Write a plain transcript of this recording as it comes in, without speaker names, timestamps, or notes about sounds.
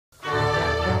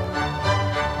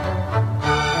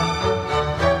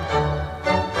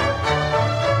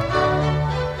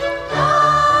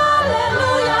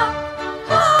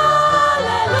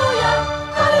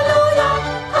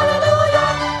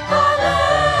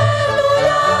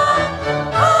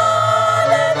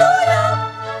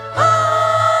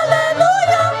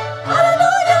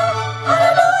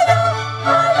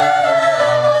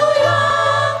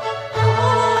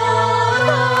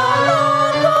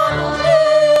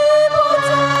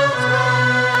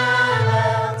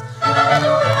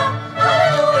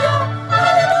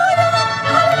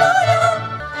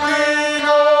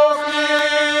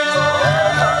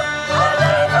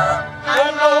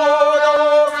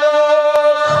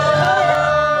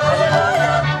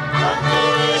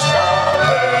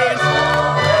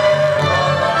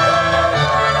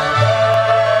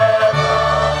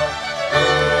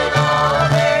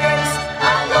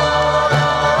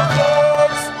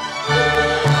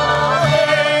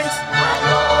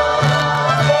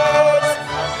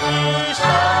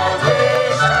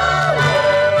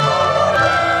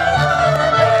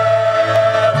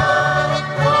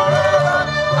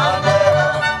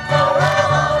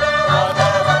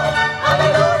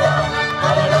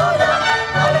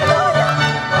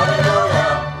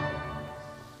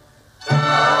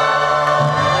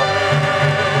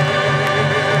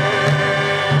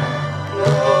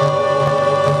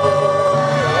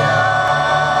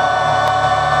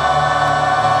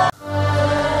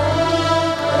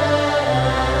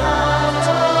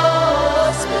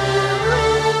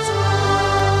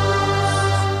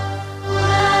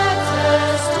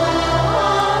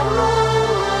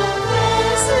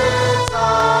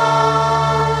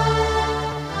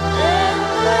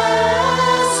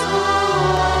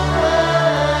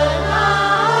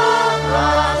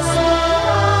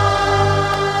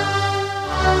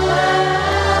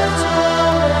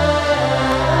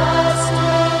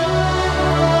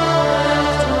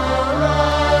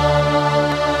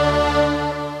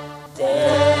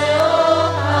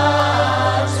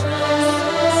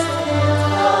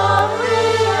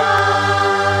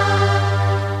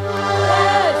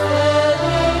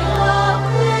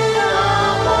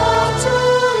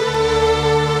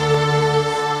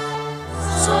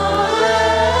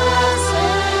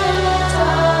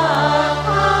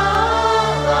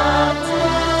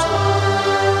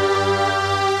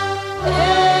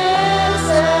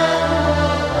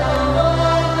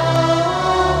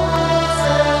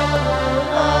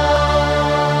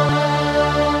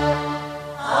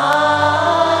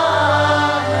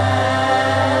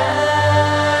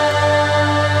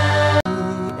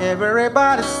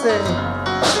Everybody say,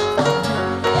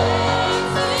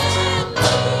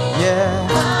 yeah.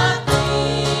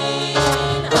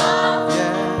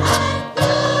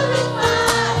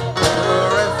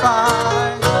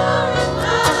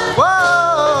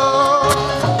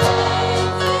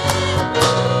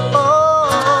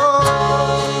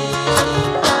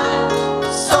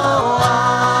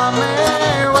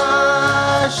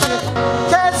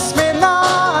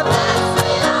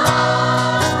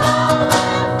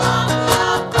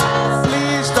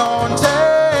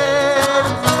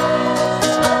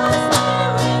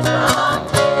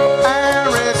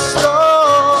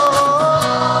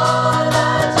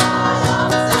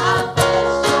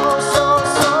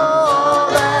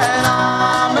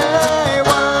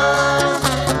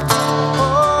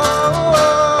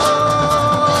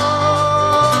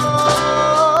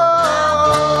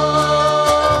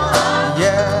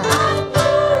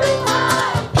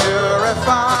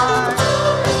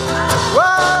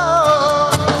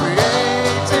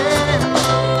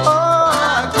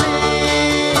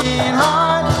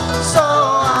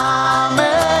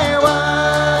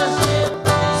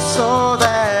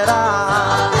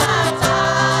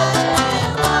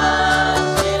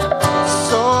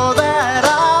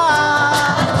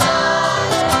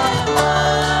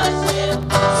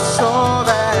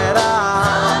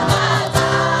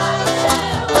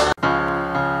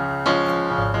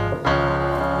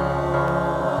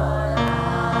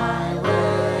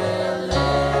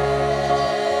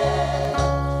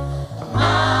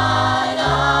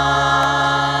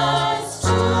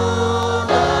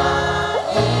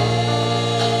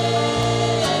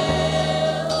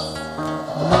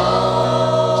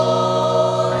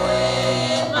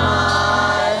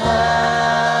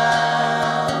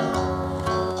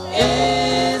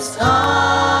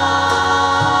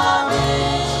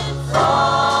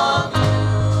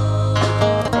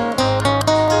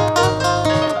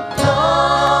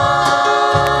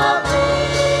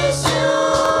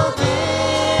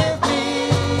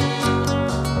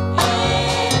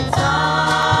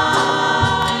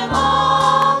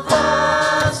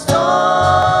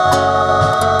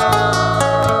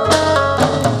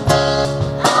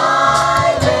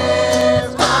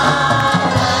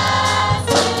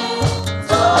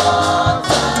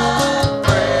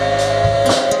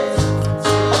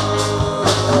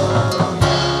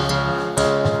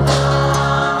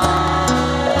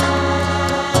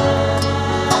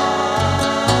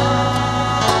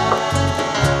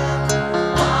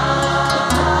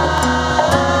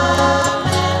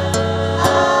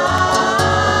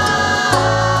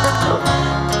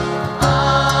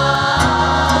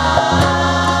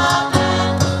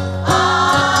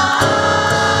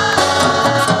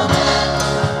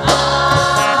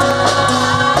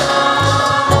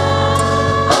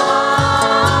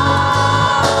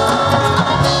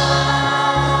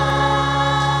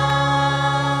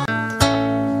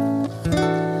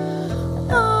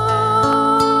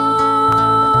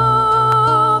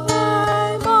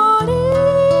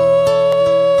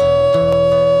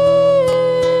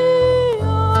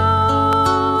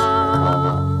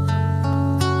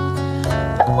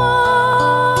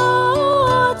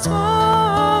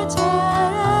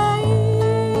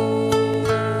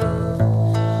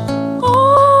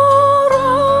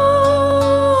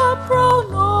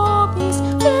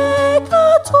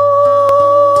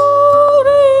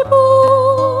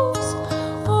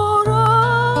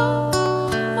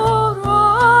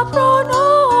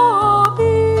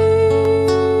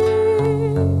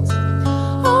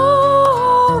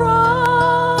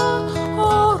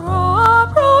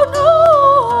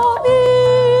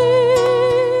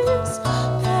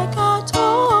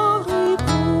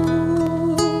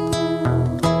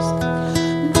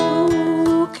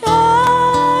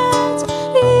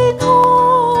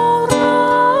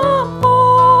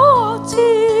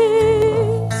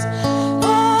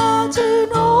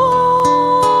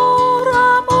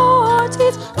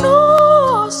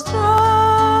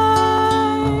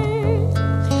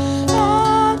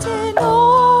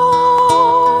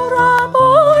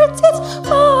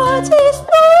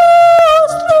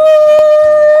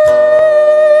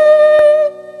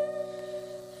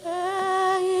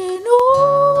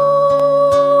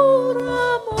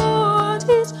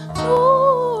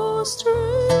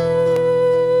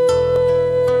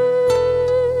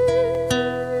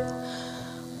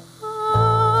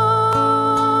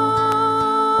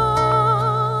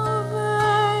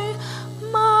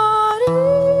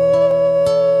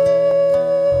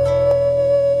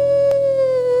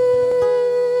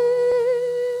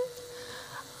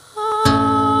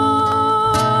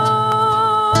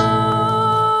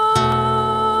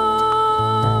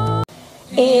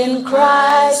 In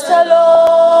Christ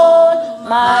alone,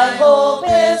 my hope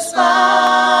is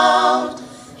found.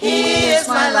 He is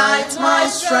my light, my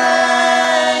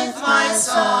strength, my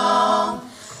song.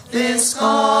 This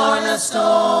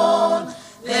cornerstone,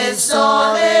 this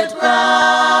solid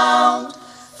ground,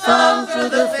 firm through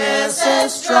the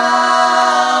fiercest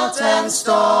drought and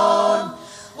storm.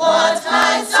 What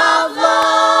heights of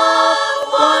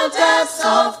love, what depths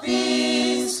of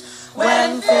peace,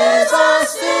 when fears are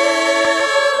still,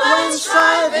 when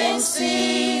striving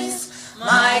cease.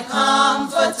 My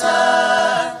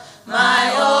comforter,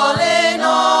 my all in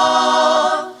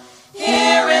all,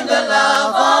 here in the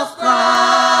love of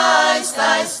Christ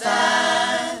I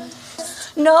stand.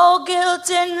 No guilt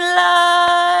in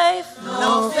life,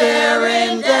 no fear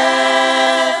in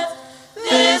death.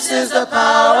 This is the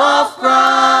power of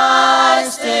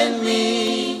Christ in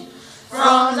me.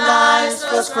 From life's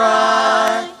first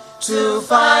cry to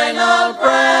final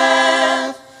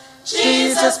breath,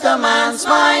 Jesus commands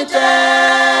my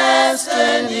destiny.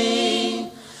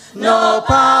 No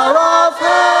power of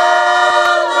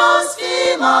hell, no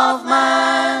scheme of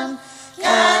man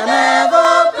can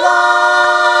ever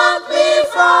pluck me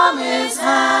from his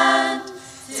hand.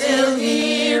 Till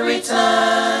he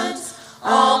returns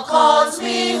or calls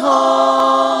me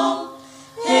home,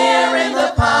 here in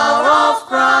the power of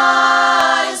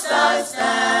Christ I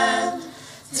stand.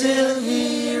 Till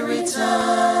he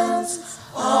returns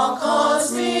or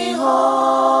calls me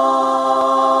home,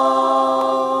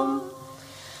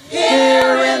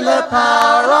 here in the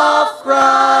power of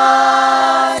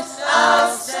Christ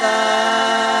I'll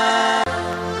stand.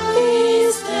 Be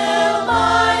still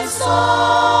my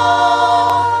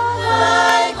soul,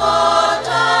 like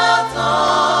water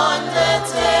thunder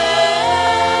take,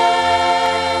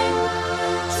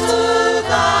 to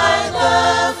guide the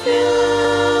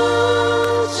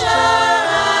future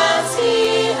as he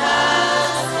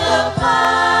has the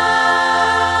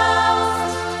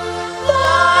past.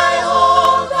 Thy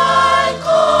hope, thy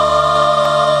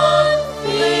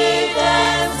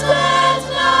confidence, let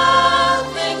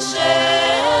nothing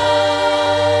shake.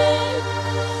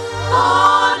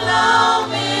 All now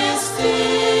mysterious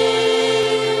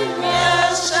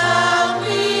shall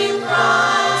be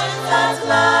bright at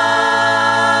last.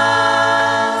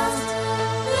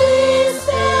 Be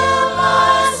still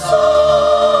my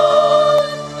soul,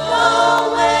 the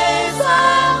waves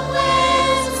and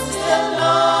winds still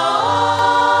know.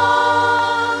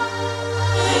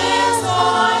 His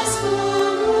voice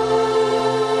will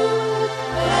rule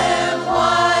them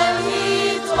while he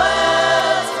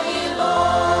dwells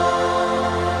below.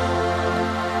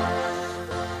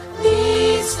 Be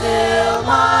still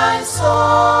my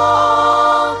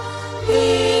soul,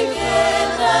 begin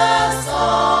the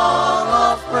song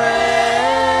of praise.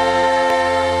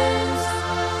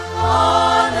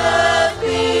 On earth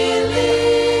believe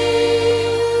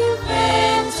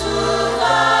into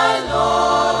thy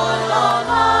Lord on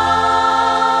high.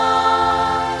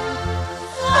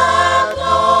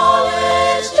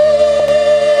 Acknowledge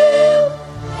him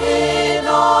in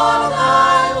all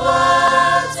thy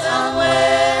words and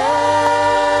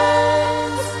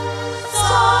ways.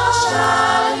 So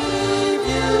shall he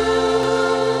view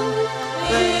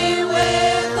thee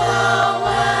with the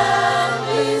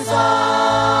well-pleased eye.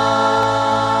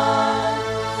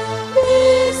 Be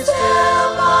still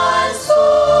my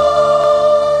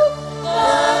soul,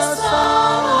 the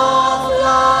song of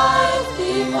life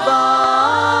divine.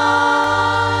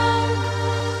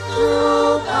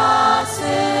 Through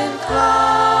passing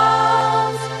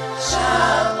clouds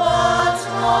shall once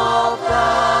more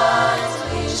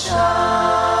brightly shine.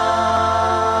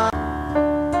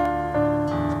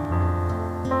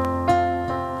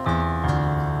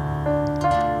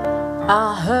 I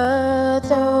heard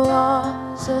there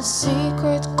was a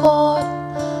secret chord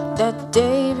that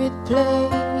David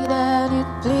played and it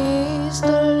pleased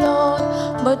the Lord.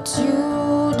 But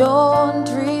you don't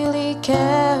really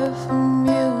care for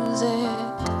music,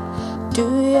 do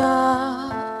ya?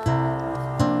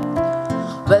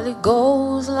 Well, it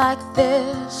goes like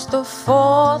this: the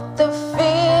fourth, the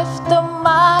fifth, the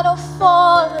minor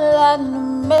fall and the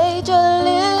major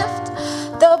lift,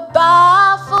 the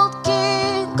baffled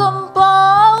king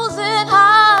composing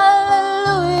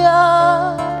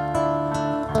hallelujah,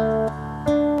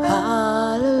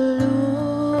 hallelujah,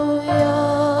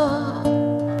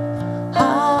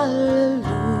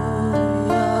 hallelujah,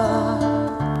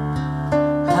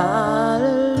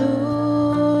 hallelujah,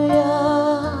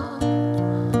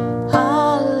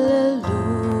 hallelujah.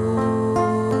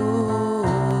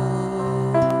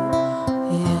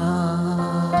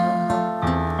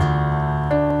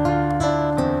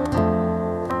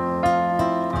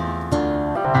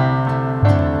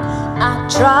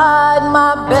 tried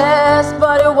my best,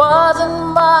 but it wasn't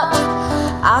much.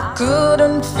 I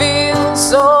couldn't feel,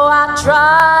 so I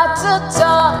tried to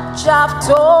touch. I've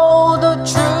told the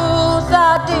truth,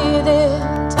 I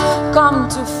didn't come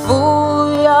to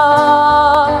fool ya.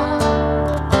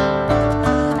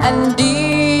 And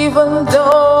even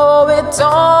though it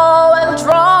all went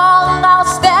wrong, I'll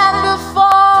stand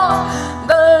before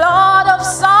the Lord of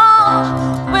Song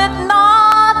with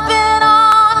nothing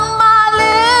on my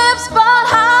lips but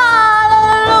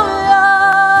hallelujah.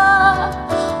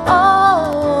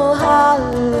 Oh,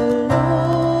 hallelujah.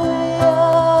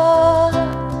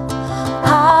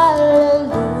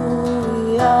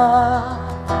 Hallelujah.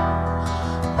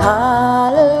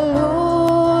 Hallelujah.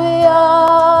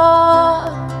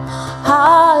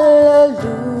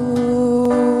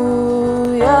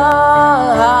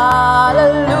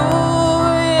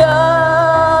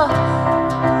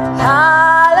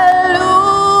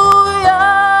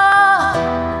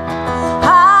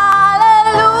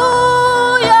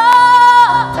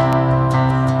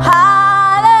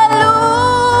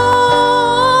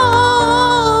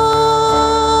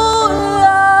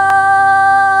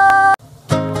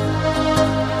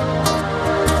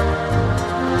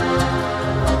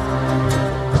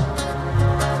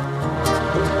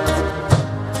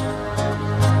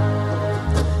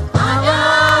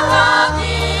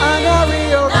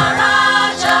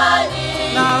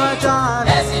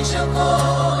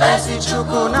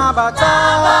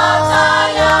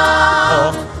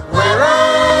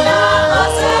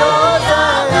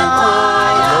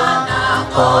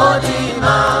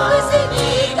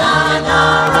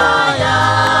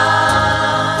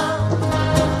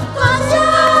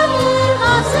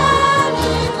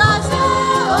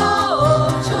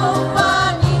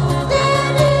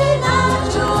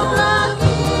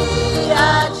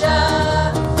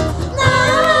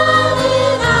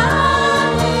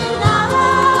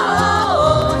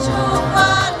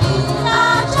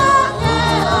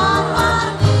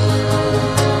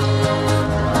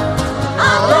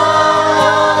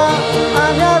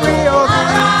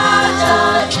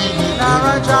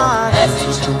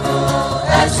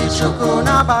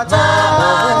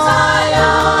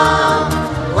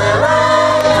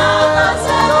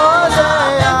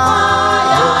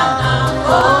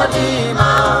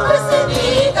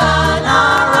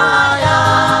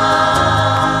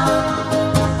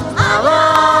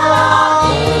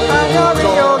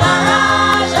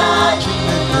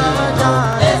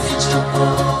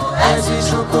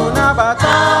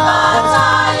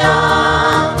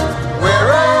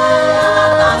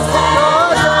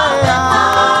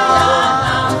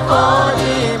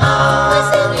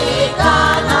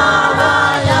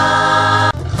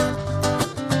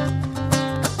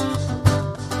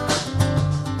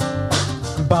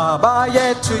 Baba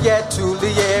yetu yetu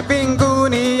liye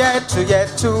binguni yetu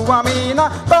yetu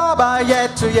amina. Baba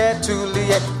yetu yetu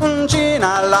liye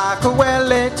jina lako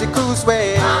wele tikuzwe.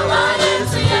 Baba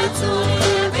yetu yetu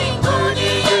liye binguni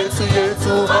yetu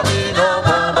yetu amina.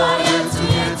 Baba yetu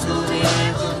yetu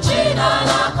liye jina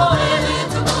lako wele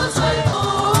tikuzwe.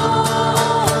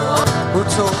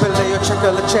 Utupele yo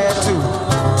chakala chetu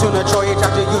tunachoye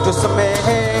tatu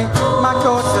yutusamehe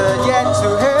makosa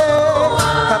yetu he.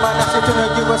 Kama nasi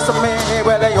tunajua samehe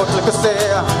wele yote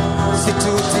kusea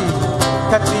situti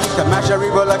katika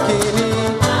majaribu lakini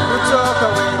utoka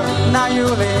we na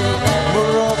yule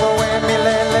murobo we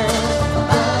milele.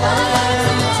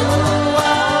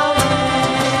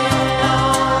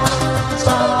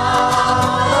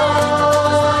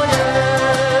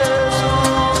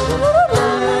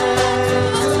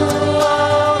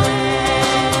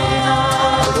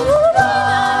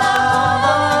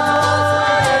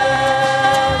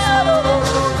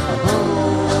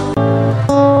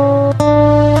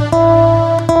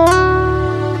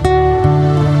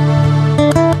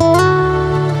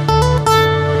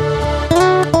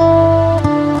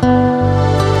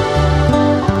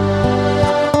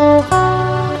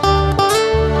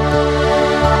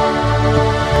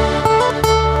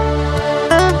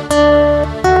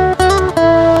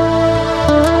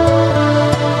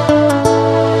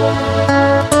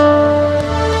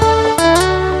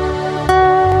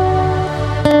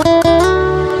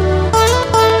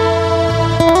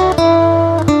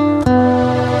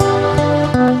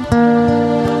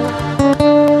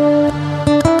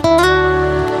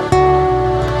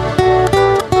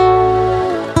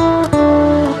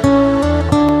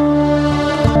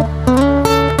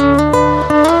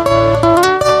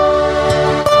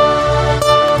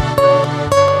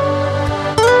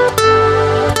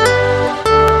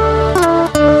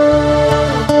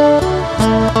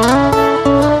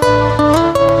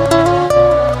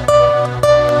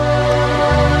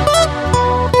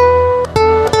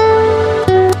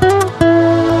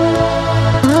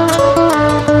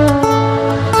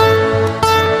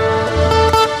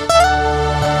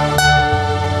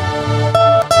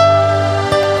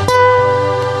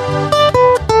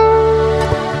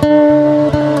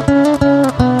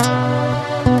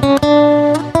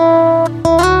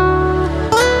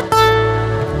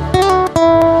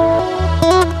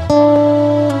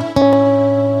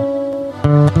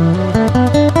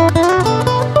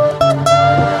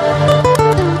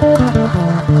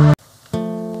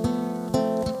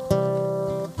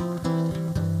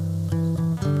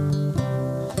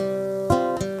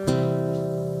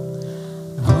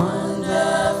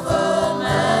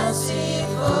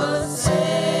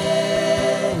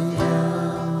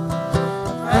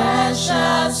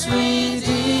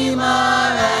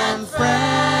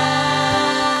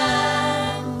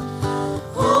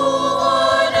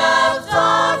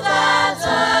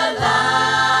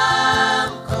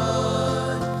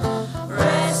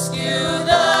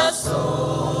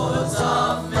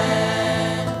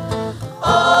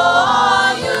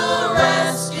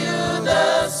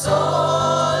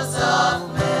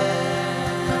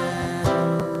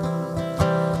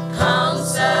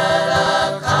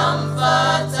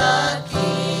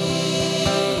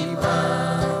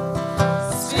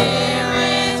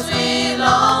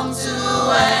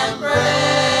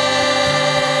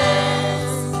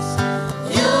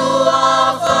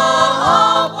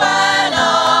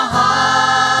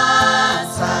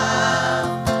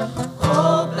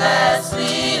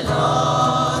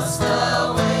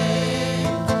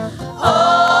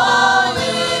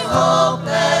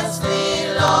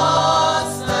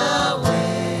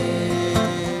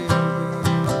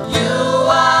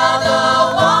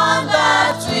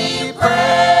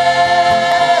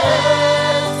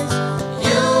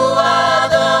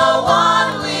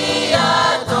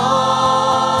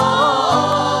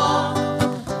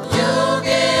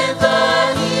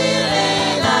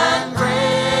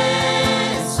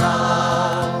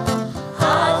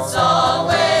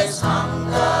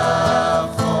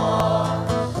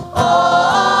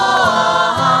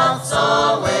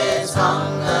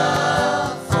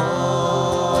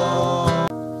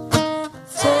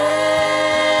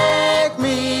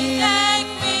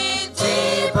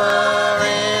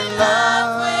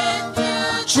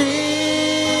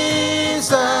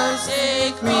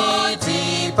 take me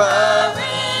deeper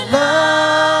in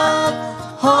love.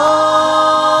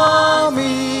 Hold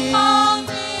me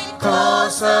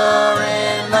closer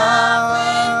in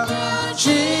love.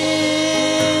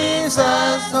 Jesus,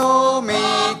 hold me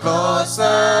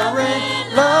closer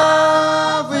in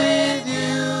love with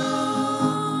you.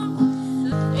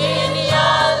 In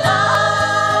your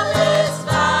love is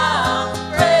found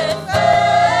great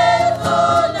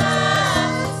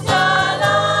faithfulness. Your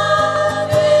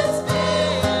love is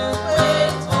filled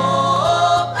with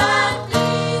hope and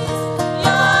peace.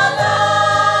 Your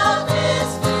love is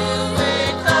filled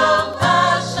with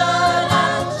compassion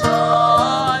and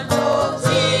joy.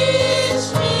 Teach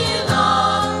me,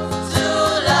 Lord, to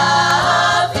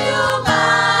love you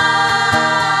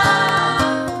back.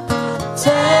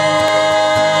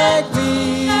 Take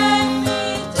me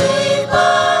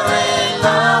deeper in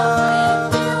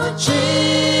love.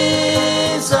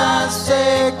 Jesus,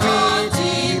 take me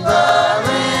deeper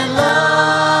in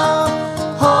love.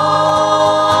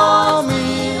 Hold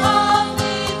me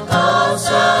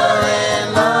closer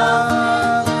in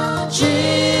love.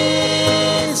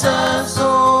 Jesus,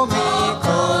 hold me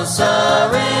closer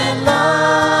in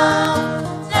love.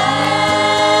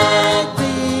 Take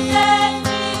me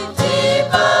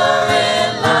deeper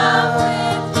in love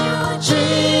with you.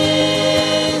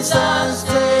 Jesus,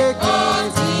 take me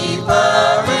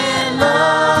deeper in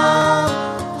love.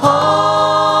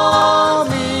 Hold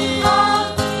me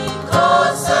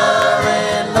closer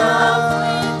in love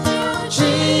with you.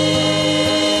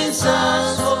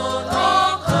 Jesus, hold me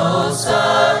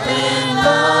closer in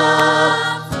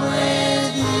love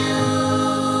with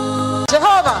you.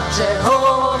 Jehovah,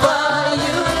 Jehovah,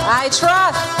 you I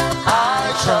trust I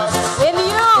trust. in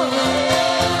you.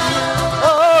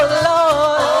 Oh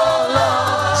Lord,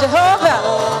 Jehovah,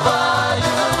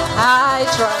 I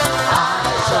trust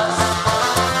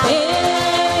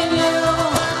in you.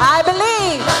 I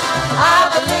believe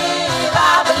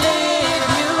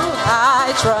you.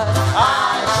 I trust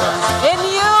in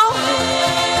you.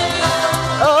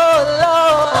 Oh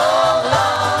Lord,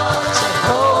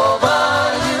 Jehovah,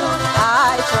 you.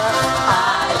 I trust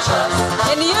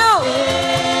in you.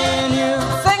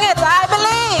 Sing it. I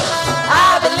believe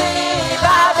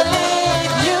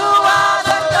you are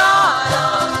the God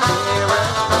of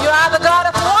miracle. You are the God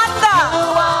of wonder. You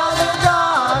are the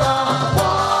God of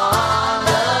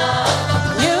wonder.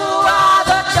 You are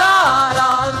the God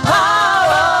of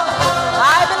power.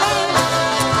 I believe.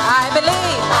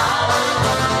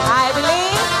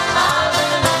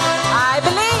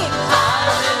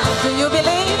 Do you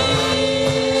believe?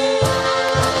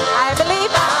 I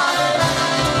believe.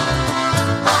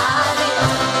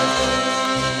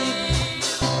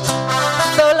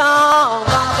 So long,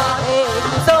 Baba, hey.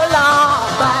 So long,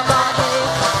 Baba, hey.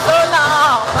 So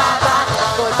long, Baba.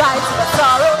 Goodbye to the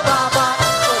sorrow, Baba.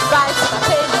 Goodbye to the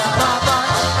pain, Baba.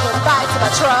 Goodbye to my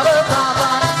trouble, Baba.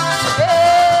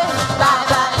 Hey,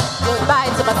 bye-bye. Goodbye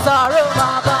to my sorrow,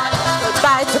 Baba.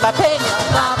 Goodbye to my pain,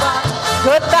 Baba.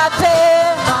 Goodbye,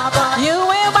 pain, Baba. You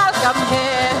will welcome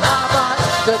here, Baba.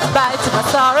 Goodbye to my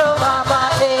sorrow, Baba.